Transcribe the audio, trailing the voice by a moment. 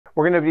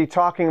We're going to be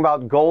talking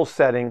about goal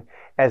setting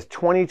as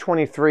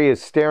 2023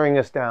 is staring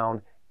us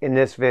down in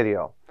this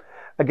video.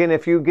 Again,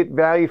 if you get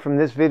value from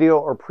this video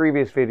or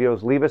previous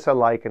videos, leave us a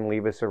like and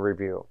leave us a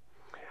review.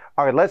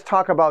 All right, let's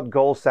talk about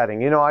goal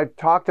setting. You know, I've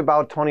talked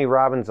about Tony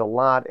Robbins a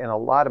lot in a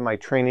lot of my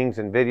trainings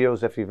and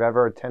videos. If you've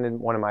ever attended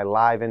one of my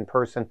live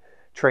in-person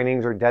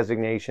trainings or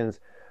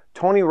designations,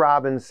 Tony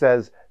Robbins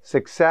says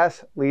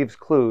success leaves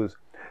clues.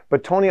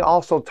 But Tony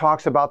also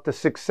talks about the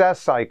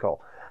success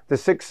cycle. The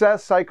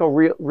success cycle,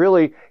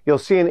 really, you'll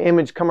see an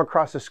image come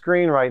across the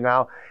screen right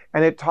now,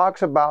 and he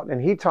talks about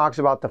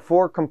the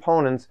 4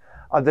 components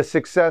of the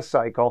success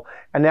cycle,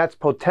 and that's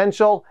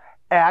potential,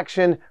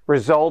 action,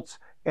 results,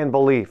 and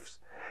beliefs.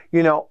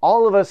 You know,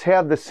 all of us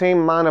have the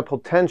same amount of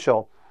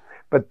potential,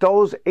 but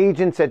those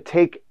agents that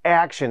take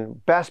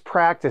action, best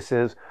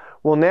practices,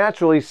 will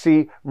naturally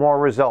see more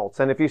results.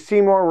 And if you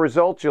see more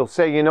results, you'll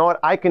say, you know what,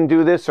 I can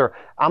do this, or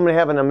I'm going to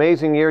have an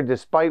amazing year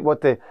despite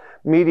what the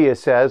media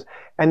says.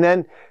 And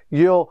then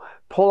you'll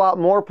pull out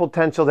more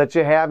potential that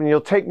you have, and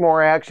you'll take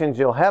more actions,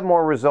 you'll have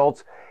more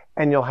results,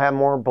 and you'll have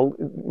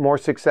more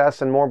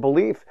success and more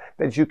belief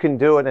that you can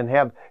do it and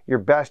have your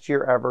best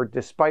year ever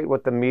despite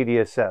what the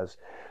media says.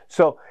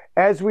 So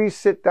as we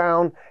sit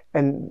down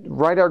and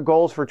write our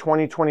goals for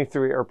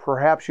 2023, or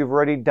perhaps you've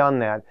already done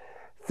that,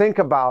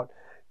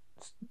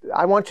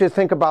 I want you to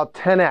think about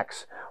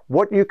 10x,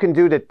 what you can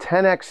do to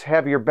 10x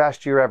have your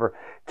best year ever.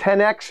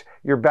 10x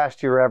your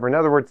best year ever. In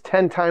other words,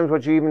 10 times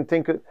what you even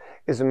think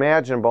is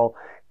imaginable.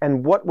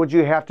 And what would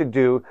you have to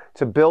do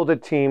to build a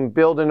team,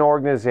 build an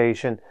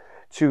organization,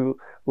 to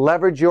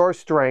leverage your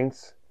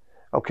strengths,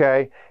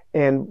 okay?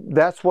 And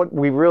that's what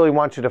we really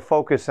want you to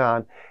focus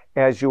on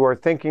as you are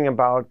thinking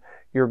about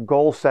your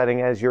goal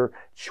setting, as you're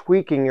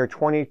tweaking your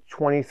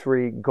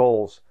 2023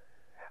 goals.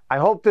 I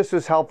hope this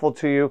is helpful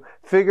to you.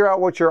 Figure out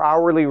what your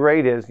hourly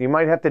rate is. You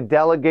might have to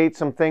delegate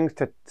some things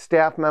to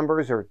staff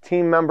members or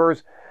team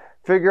members.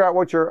 Figure out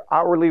what your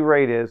hourly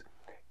rate is.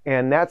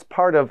 And that's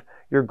part of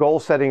your goal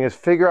setting, is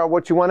figure out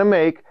what you want to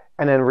make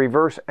and then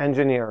reverse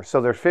engineer.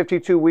 So there's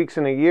 52 weeks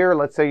in a year.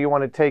 Let's say you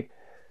want to take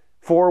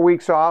 4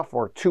 weeks off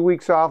or 2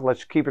 weeks off.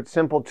 Let's keep it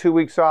simple. 2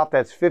 weeks off,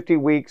 that's 50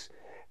 weeks.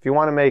 If you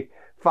want to make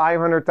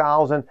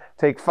 500,000,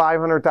 take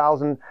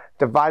 500,000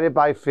 divided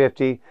by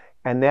 50,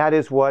 and that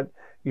is what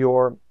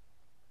your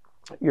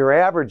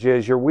average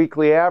is, your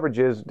weekly average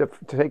is to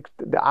take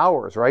the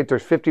hours, right?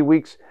 There's 50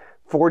 weeks,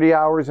 40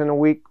 hours in a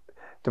week.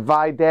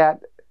 Divide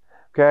that,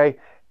 okay?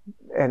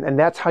 And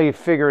that's how you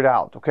figure it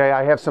out, okay?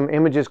 I have some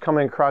images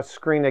coming across the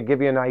screen that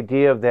give you an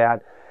idea of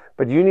that,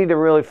 but you need to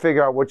really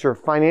figure out what your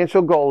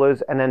financial goal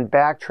is and then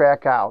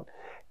backtrack out.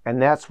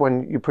 And that's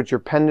when you put your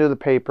pen to the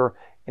paper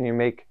and you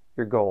make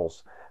your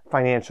goals.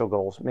 Financial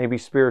goals, maybe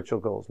spiritual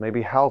goals,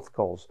 maybe health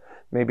goals,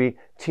 maybe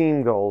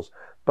team goals.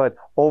 But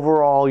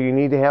overall, you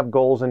need to have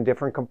goals in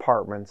different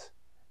compartments,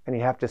 and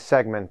you have to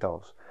segment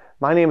those.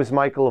 My name is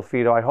Michael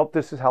LaFido. I hope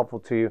this is helpful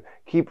to you.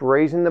 Keep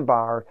raising the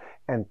bar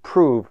and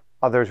prove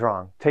others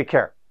wrong. Take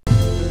care.